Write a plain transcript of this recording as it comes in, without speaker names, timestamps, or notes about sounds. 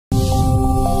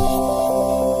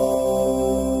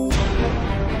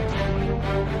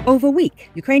Over a week,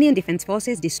 Ukrainian Defense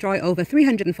Forces destroy over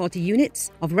 340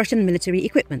 units of Russian military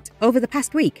equipment. Over the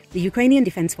past week, the Ukrainian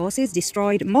Defense Forces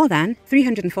destroyed more than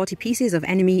 340 pieces of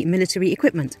enemy military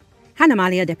equipment. Hanna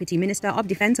Maliar, Deputy Minister of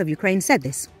Defense of Ukraine, said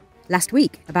this. Last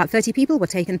week, about 30 people were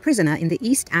taken prisoner in the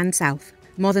east and south.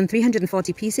 More than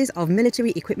 340 pieces of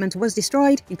military equipment was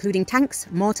destroyed, including tanks,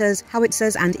 mortars,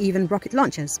 howitzers, and even rocket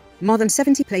launchers. More than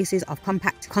 70 places of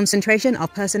compact concentration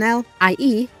of personnel,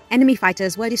 i.e., enemy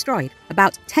fighters, were destroyed.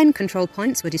 About 10 control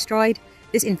points were destroyed.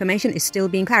 This information is still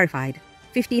being clarified.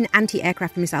 15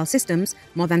 anti-aircraft missile systems,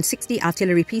 more than 60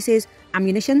 artillery pieces,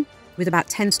 ammunition, with about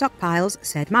 10 stockpiles,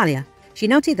 said Maliar. She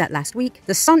noted that last week,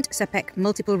 the Sant-Sepek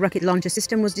multiple rocket launcher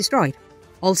system was destroyed.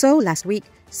 Also, last week,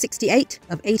 68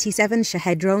 of 87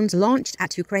 Shahed drones launched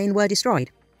at Ukraine were destroyed.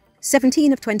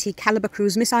 17 of 20 Caliber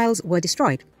cruise missiles were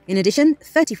destroyed. In addition,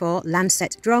 34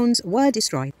 Lancet drones were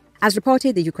destroyed. As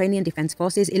reported, the Ukrainian Defense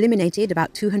Forces eliminated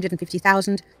about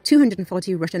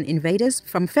 250,240 Russian invaders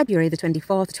from February the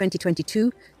 24th,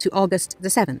 2022 to August the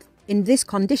 7th. In this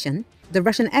condition, the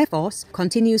Russian Air Force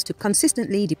continues to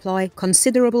consistently deploy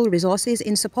considerable resources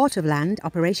in support of land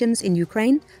operations in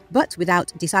Ukraine, but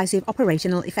without decisive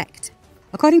operational effect.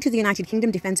 According to the United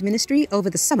Kingdom Defense Ministry, over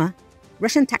the summer,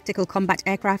 Russian tactical combat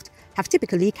aircraft have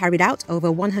typically carried out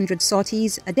over 100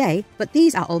 sorties a day, but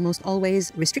these are almost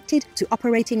always restricted to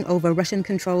operating over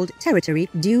Russian-controlled territory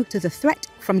due to the threat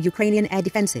from Ukrainian air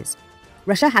defenses.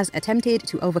 Russia has attempted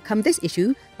to overcome this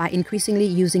issue by increasingly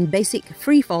using basic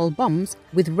free-fall bombs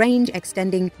with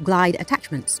range-extending glide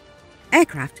attachments.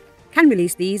 Aircraft can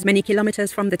release these many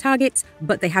kilometers from the targets,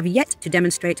 but they have yet to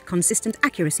demonstrate consistent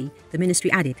accuracy, the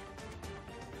ministry added.